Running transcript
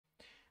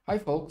Hi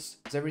folks,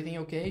 is everything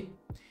okay?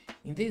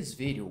 In this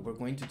video, we're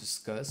going to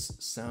discuss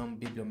some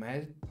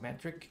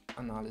bibliometric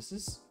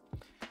analysis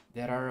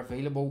that are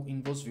available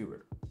in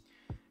Vosviewer.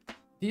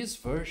 This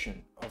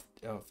version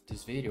of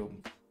this video,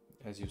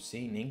 as you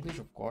see in English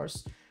of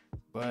course,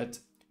 but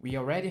we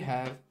already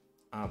have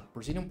a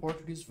Brazilian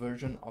Portuguese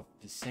version of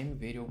the same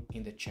video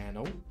in the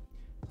channel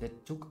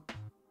that took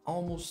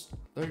almost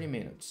 30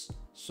 minutes.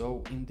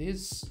 So in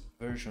this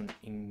version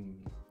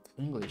in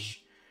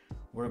English,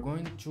 we're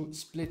going to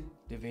split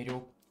the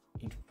video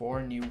into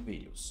 4 new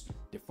videos.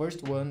 The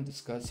first one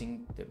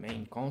discussing the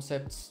main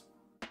concepts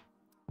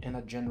and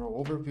a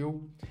general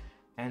overview,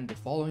 and the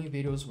following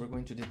videos we're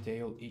going to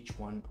detail each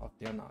one of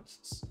the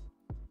analysis.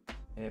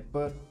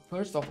 But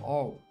first of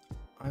all,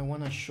 I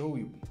want to show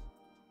you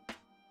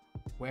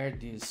where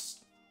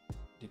this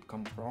did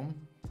come from,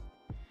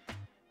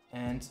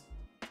 and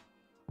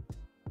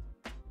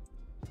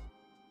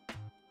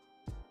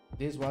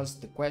this was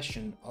the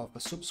question of a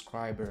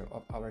subscriber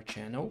of our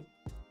channel,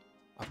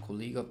 a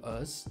colleague of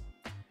us,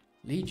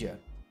 Lydia.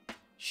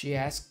 She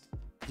asked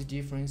the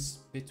difference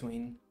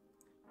between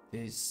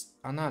this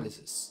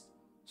analysis.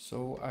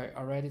 So I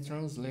already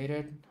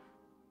translated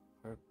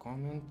her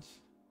comment.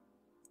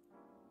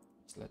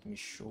 Let me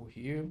show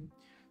here.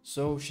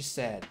 So she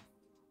said,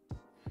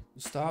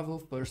 Gustavo,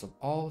 first of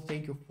all,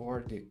 thank you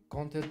for the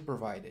content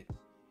provided.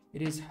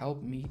 It is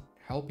helping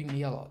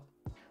me a lot.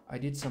 I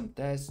did some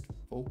tests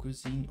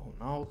focusing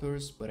on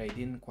authors, but I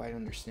didn't quite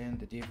understand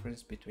the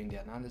difference between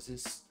the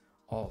analysis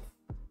of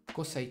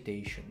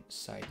co-citation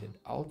cited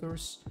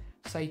authors,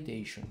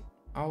 citation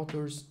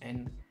authors,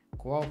 and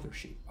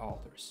co-authorship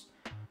authors.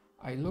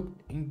 I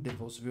looked in the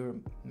Vosviewer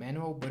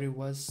manual, but it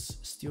was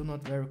still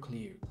not very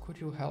clear. Could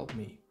you help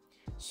me?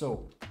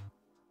 So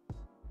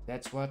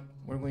that's what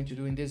we're going to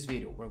do in this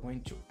video. We're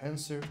going to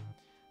answer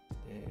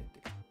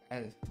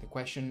the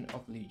question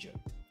of Lydia.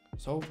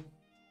 So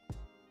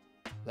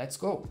let's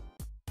go.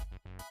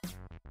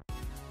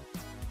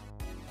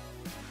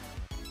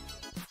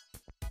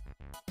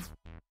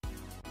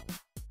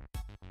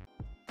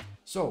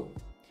 So,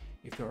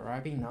 if you're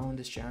arriving now on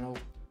this channel,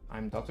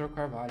 I'm Dr.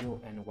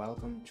 Carvalho and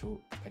welcome to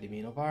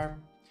Academia Inovar,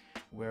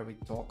 where we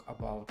talk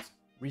about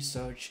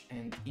research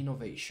and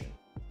innovation.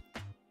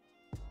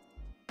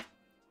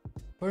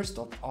 First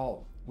of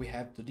all, we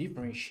have to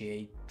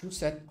differentiate two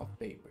sets of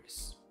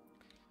papers.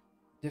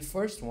 The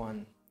first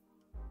one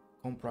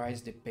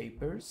comprise the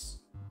papers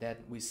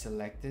that we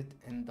selected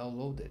and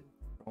downloaded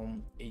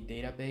from a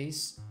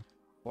database,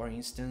 for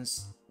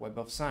instance, Web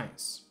of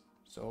Science.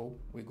 So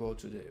we go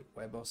to the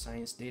Web of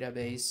Science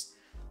database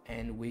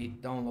and we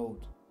download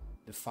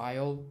the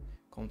file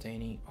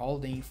containing all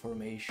the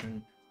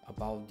information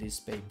about this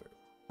paper.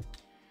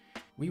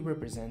 We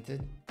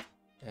represented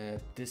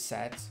this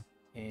set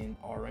in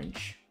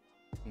orange,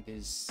 in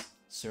this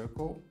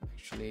circle,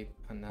 actually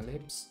an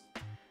ellipse,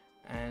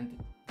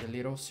 and the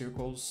little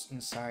circles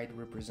inside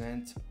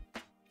represent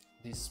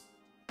these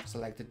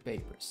selected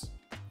papers.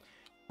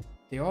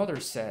 The other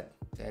set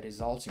that is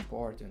also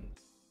important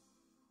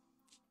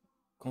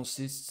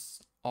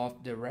consists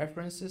of the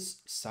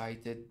references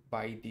cited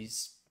by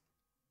these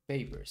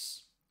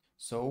papers.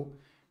 So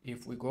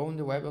if we go on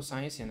the Web of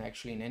Science, and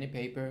actually in any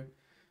paper,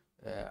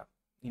 at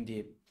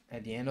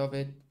the end of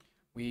it,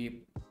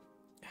 we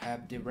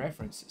have the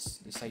references,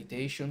 the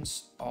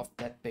citations of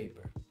that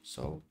paper.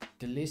 So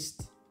the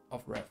list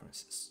of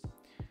references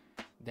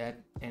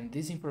and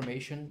this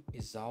information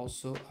is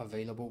also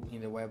available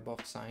in the Web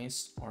of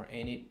Science or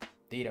any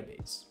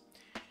database,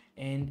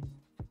 and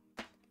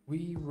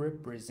we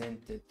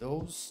represented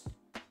those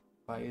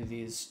by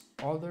this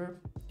other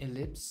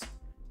ellipse,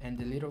 and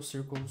the little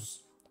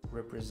circles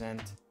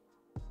represent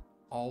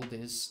all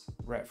these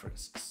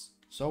references.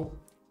 So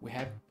we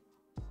have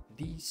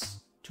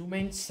these two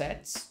main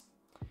sets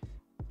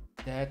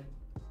that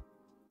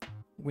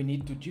we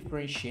need to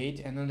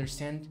differentiate and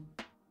understand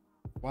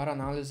what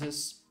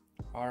analyses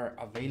are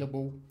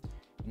available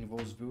in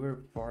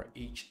Vosviewer for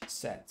each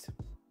set.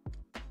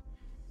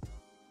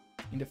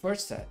 In the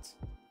first set,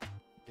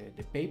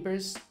 the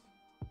papers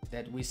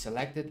that we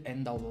selected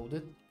and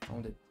downloaded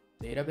from the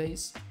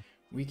database,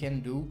 we can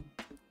do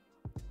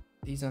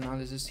these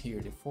analyses here,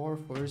 the 4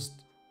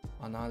 first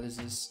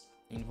analyses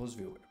in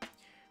Vosviewer.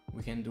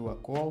 We can do a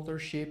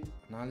co-authorship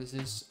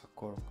analysis, a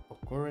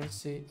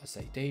co-occurrence, a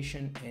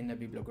citation, and a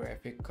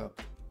bibliographic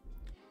coupling.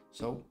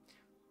 So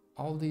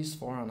all these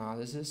 4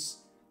 analyses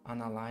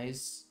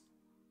analyze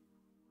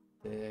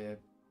the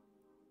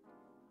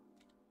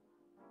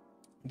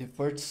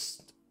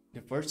first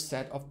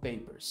set of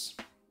papers.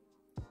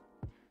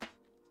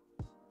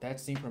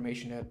 That's the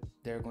information that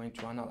they're going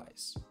to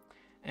analyze.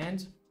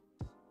 And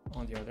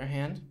on the other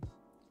hand,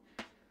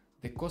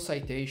 the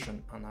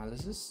co-citation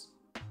analysis,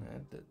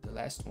 the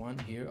last one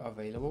here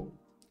available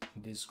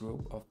in this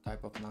group of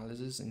type of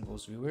analysis in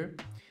Vosviewer,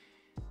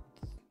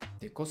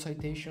 the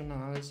co-citation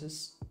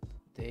analysis,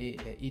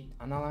 it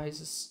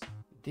analyzes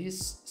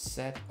this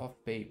set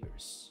of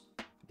papers,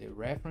 the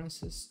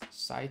references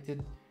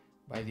cited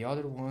by the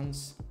other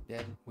ones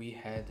that we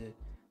had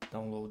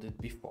downloaded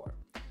before.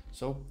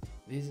 So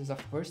this is a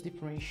first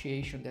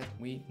differentiation that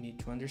we need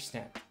to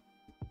understand.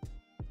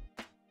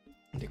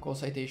 The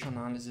co-citation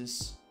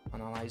analysis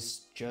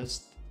analyze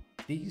just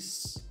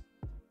these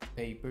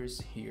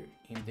papers here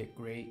in the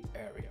gray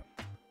area.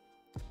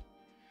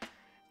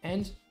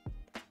 And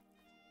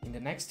in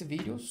the next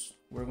videos,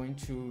 we're going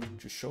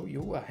to show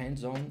you a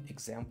hands-on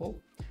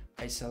example.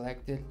 I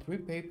selected 3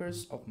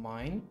 papers of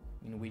mine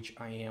in which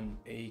I am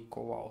a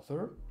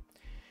co-author,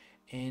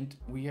 and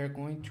we are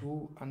going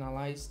to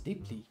analyze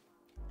deeply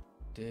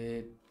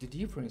the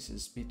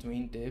differences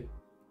between the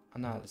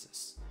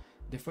analysis.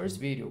 The first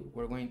video,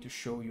 we're going to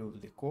show you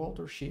the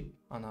co-authorship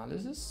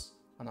analysis,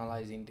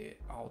 analyzing the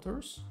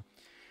authors.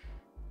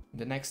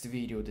 The next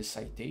video, the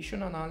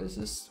citation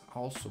analysis,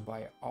 also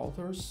by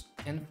authors,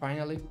 and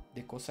finally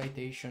the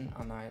co-citation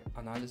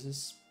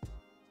analysis,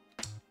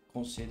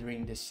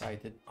 considering the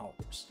cited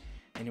authors.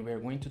 And we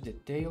are going to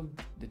detail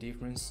the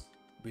difference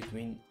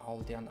between all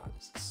the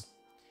analysis.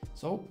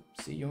 So,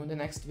 see you in the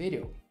next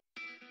video.